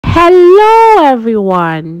Hello,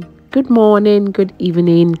 everyone. Good morning, good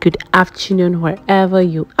evening, good afternoon, wherever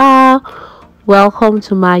you are. Welcome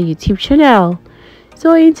to my YouTube channel.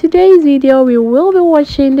 So, in today's video, we will be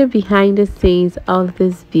watching the behind the scenes of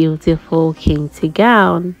this beautiful Kente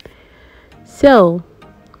gown. So,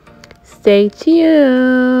 stay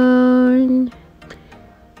tuned.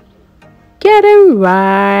 Getting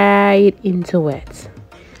right into it.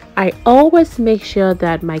 I always make sure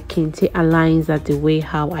that my kente aligns at the way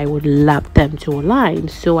how I would love them to align.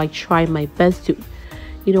 So I try my best to,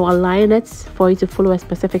 align it for it to follow a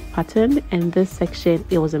specific pattern. And this section,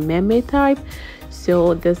 it was a mermaid type.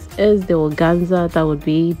 So this is the organza that would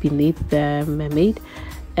be beneath the mermaid.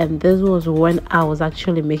 And this was when I was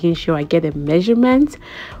actually making sure I get a measurement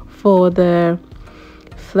for the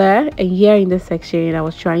flare, and here in this section I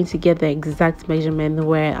was trying to get the exact measurement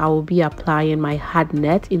where I will be applying my hard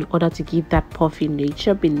net in order to give that puffy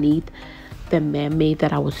nature beneath the mermaid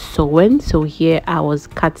that I was sewing. So here I was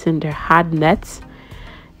cutting the hard net.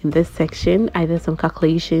 In this section I did some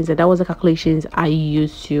calculations, and that was the calculations I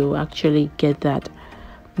used to actually get that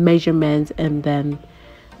measurement and then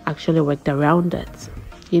actually worked around it.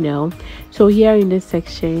 So here in this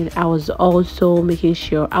section I was also making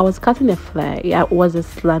sure I was cutting a flare. Yeah, it was a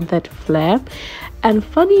slanted flare, and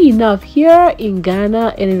funny enough, here in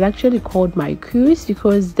Ghana it is actually called marquise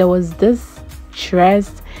because there was this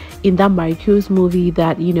dress in that marquise movie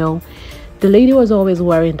that the lady was always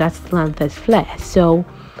wearing that slanted flare. So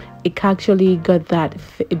it actually got that,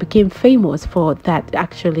 it became famous for that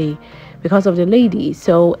actually because of the lady.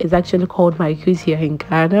 So it's actually called marquise here in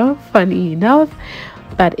Ghana, funny enough.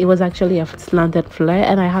 But it was actually a slanted flare,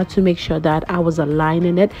 and I had to make sure that I was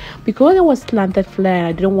aligning it because it was slanted flare.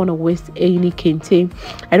 I didn't want to waste any kente.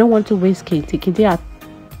 I don't want to waste kente are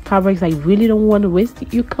fabrics I really don't want to waste.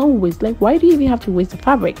 You can't waste, like, why do you even have to waste the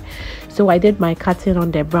fabric? So I did my cutting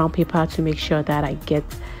on the brown paper to make sure that I get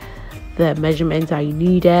the measurements I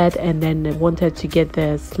needed, and then I wanted to get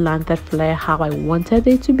the slanted flare how I wanted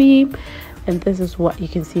it to be. And this is what you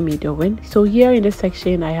can see me doing. So here in this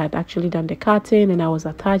section I had actually done the cutting, and I was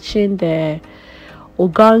attaching the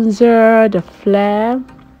organza, the flare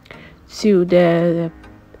to the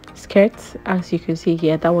skirt. As you can see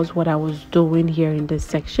here, that was what I was doing here in this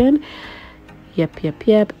section. Yep.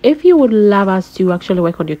 If you would love us to actually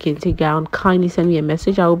work on your kente gown, kindly send me a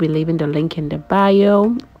message. I will be leaving the link in the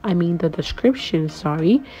bio, the description,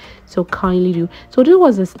 sorry. So kindly do. So this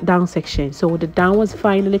was the down section. So the down was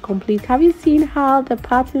finally complete. Have you seen how the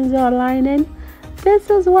patterns are aligning? This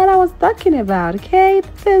is what I was talking about. Okay,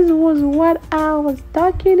 this was what I was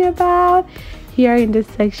talking about. Here in this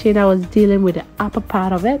section I was dealing with the upper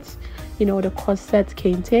part of it, the corset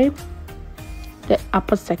kente, the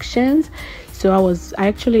upper sections. So I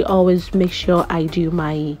actually always make sure I do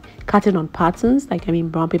my cutting on patterns,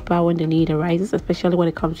 brown paper when the need arises, especially when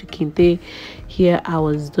it comes to kente. Here I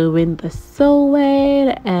was doing the sewing,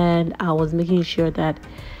 and I was making sure that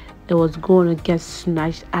it was going to get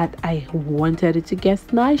snatched as I wanted it to get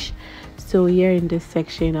snatched. So here in this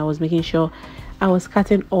section I was making sure I was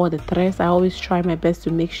cutting all the threads. I always try my best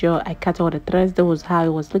to make sure I cut all the threads. That was how it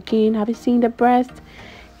was looking. Have you seen the breast?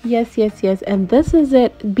 Yes. And this is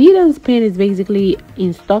it. Bead and spin is basically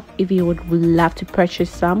in stock. If you would love to purchase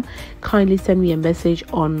some, kindly send me a message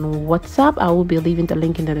on WhatsApp. I will be leaving the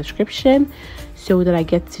link in the description so that I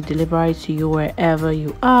get to deliver it to you wherever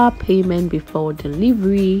you are. Payment before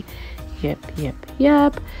delivery.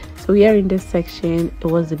 Yep. So here in this section it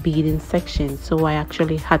was the beading section, so I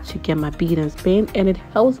actually had to get my bead and spin, and it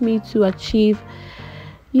helps me to achieve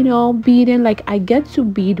beading. Like, I get to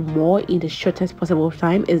bead more in the shortest possible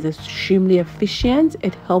time. Is extremely efficient.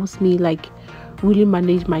 It helps me really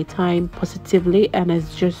manage my time positively, and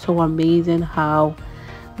it's just so amazing how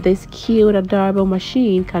this cute adorable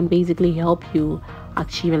machine can basically help you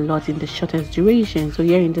achieve a lot in the shortest duration. So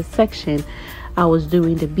here in this section I was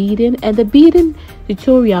doing the beading, and the beading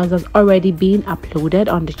tutorials has already been uploaded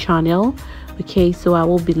on the channel. Okay, so I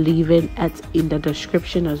will be leaving it in the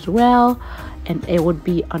description as well, and it would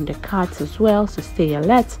be on the cards as well, so stay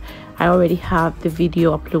alert. I already have the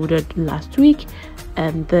video uploaded last week,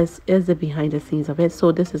 and this is the behind the scenes of it.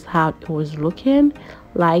 So this is how it was looking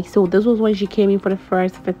like. So this was when she came in for the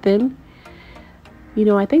first fitting.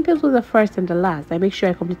 I think this was the first and the last. I make sure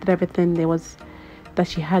I completed everything there was that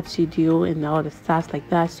she had to do and all the stuff like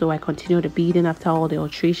that. So I continued the beading after all the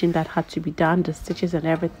alteration that had to be done, the stitches and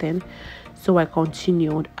everything. So I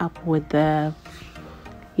continued up with the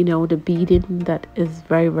the beading that is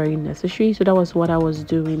very, very necessary. So that was what I was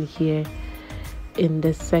doing here in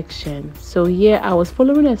this section. So here I was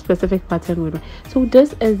following a specific pattern with so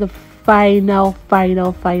this is the final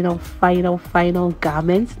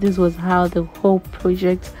garment. This was how the whole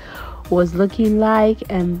project was looking like,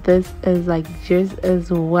 and this is like just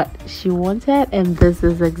as what she wanted, and this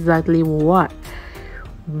is exactly what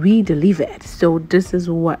we delivered. So this is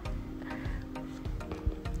what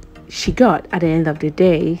she got at the end of the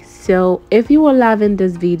day. So if you were loving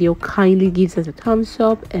this video, kindly give us a thumbs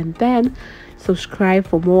up and then subscribe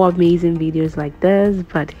for more amazing videos like this.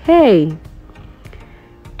 But hey,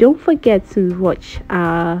 don't forget to watch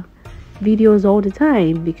our videos all the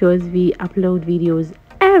time, because we upload videos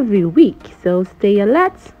every week. So stay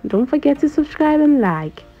alert, don't forget to subscribe and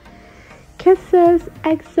like. Kisses,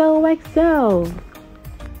 XOXO.